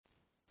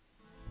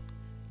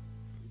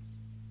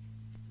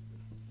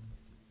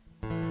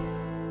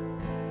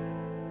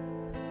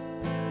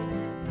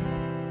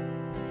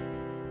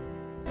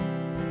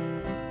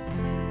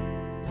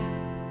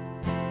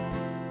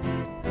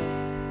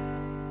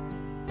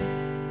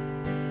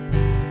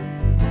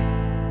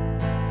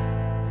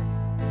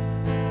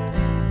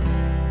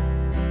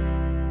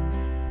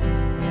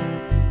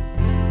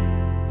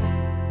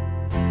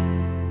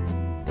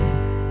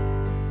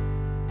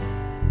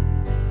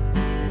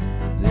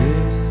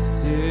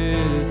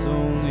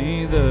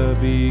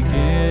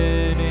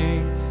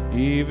beginning,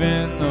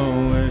 even though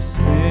we're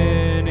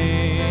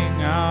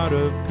spinning out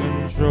of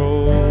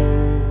control.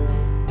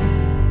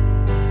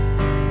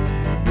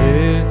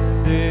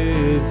 This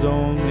is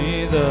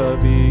only the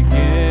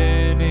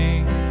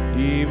beginning,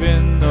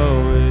 even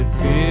though it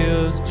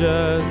feels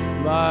just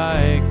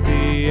like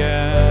the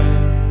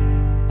end.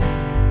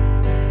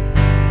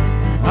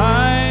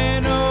 I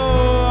know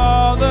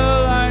all the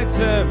lights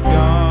have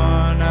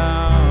gone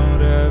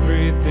out,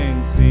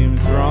 everything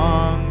seems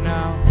wrong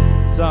now,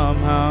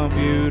 somehow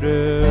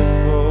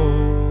beautiful.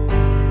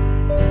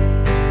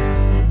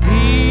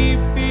 Deep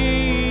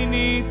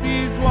beneath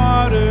these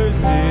waters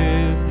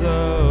is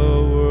the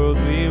world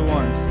we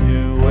once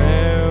knew.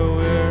 Where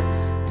we're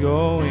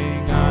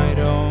going, I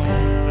don't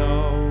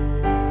know.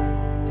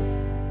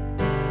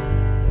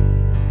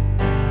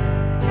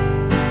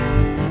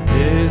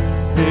 This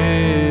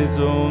is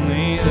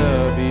only the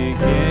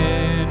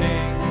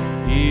beginning,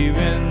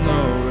 even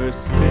though we're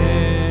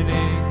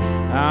spinning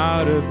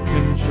out of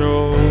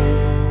control.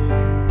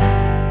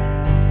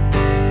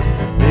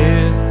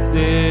 This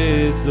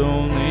is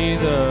only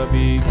the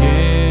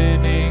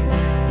beginning,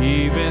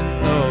 even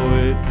though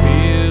it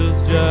feels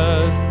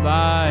just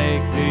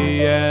like the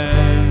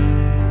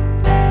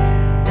end.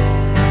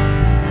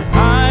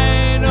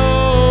 I know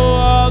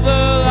all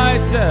the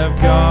lights have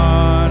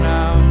gone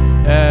out,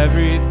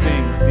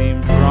 everything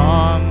seems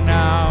wrong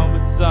now,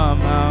 but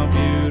somehow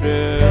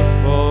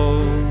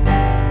beautiful.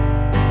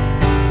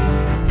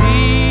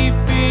 Deep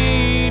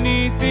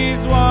beneath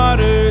these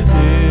waters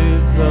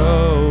is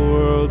the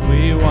world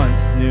we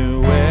once knew.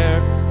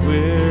 Where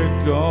we're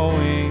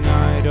going,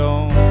 I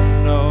don't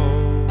know.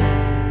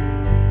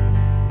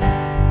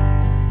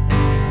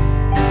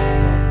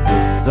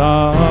 The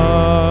sun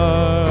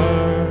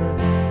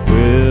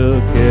will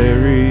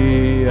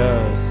carry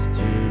us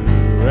to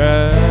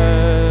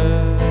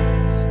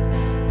rest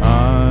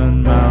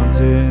on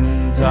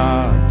mountain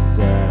tops,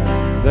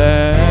 and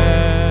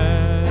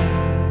then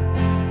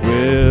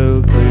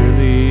we'll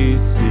clearly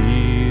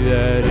see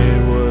that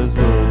it was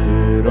worth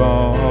it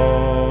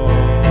all.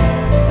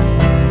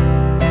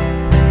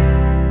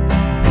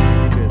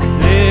 'Cause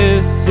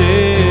this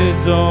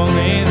is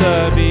only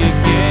the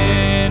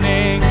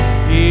beginning,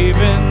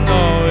 even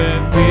though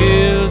it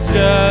feels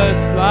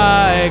just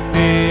like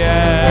the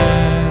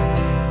end.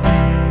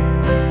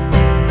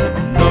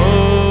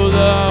 Though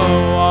the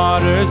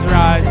waters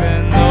rise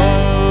and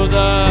though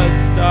the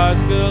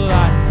stars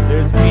collide,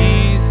 there's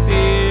peace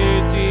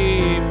here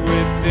deep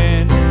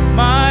within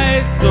my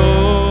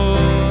soul.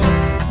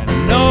 I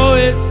know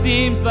it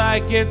seems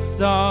like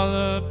it's all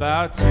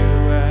about to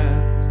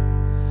end,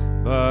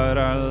 but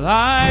our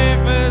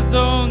life has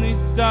only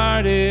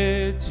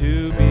started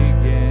to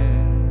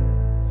begin.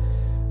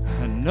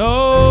 I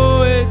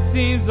know it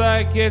seems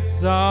like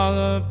it's all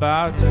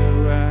about to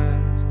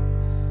end,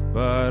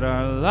 but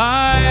our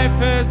life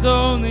has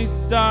only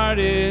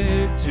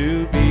started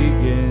to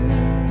begin.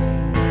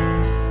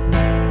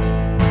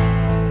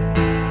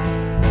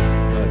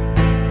 But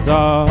the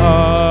sun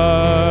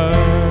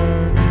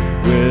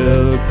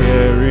will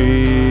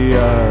carry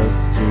us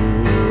to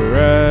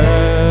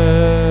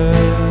rest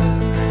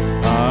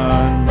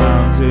on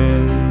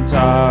mountain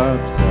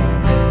tops,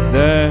 and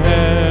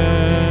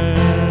then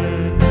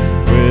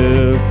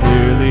we'll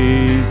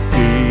clearly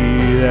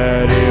see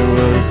that it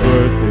was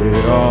worth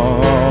it all.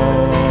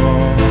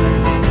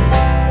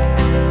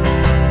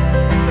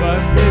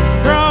 But this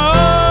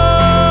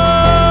cross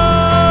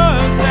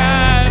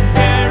has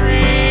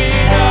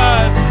carried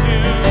us to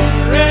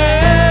rest.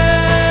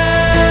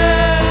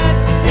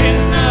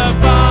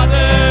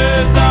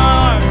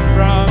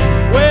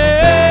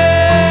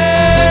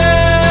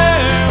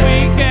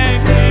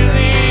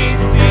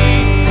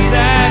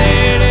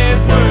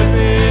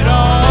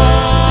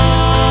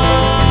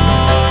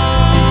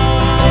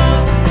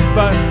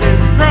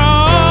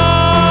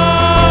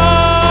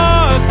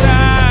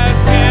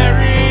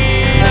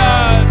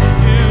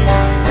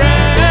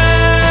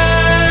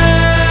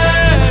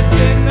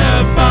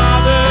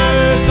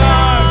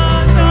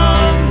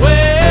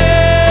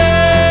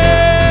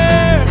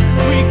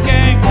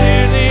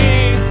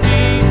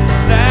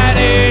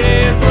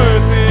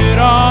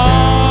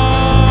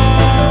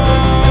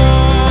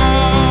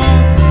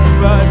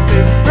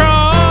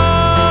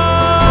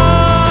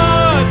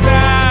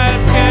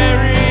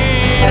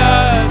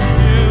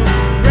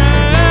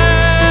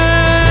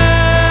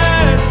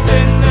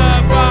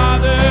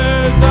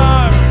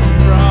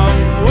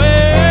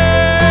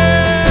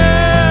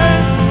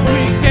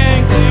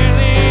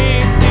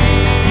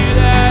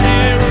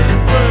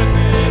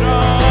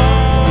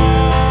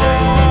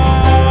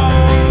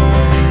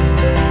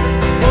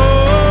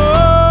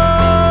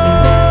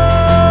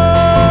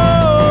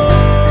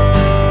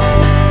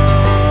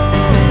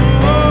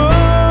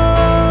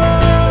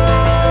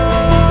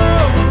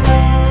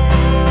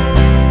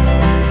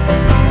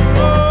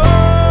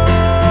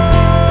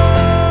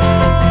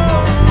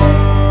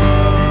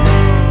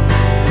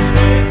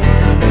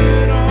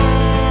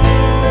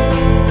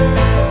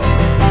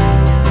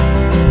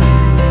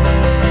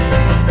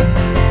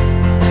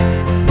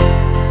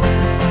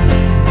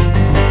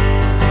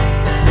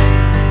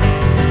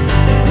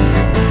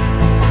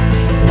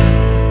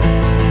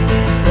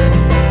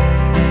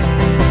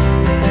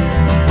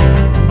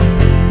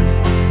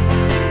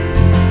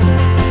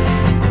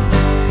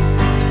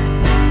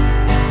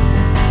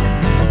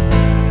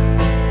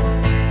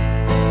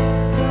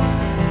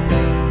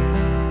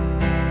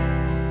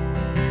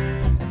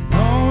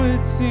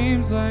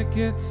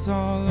 it's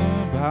all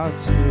about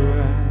to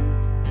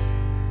end,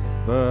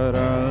 but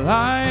our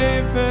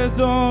life has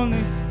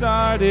only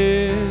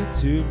started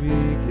to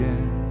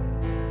begin.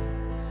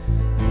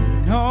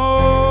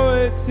 No,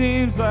 it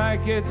seems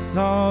like it's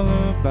all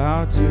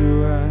about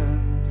to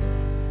end,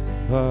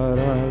 but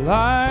our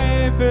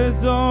life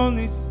has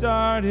only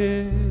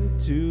started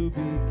to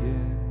begin.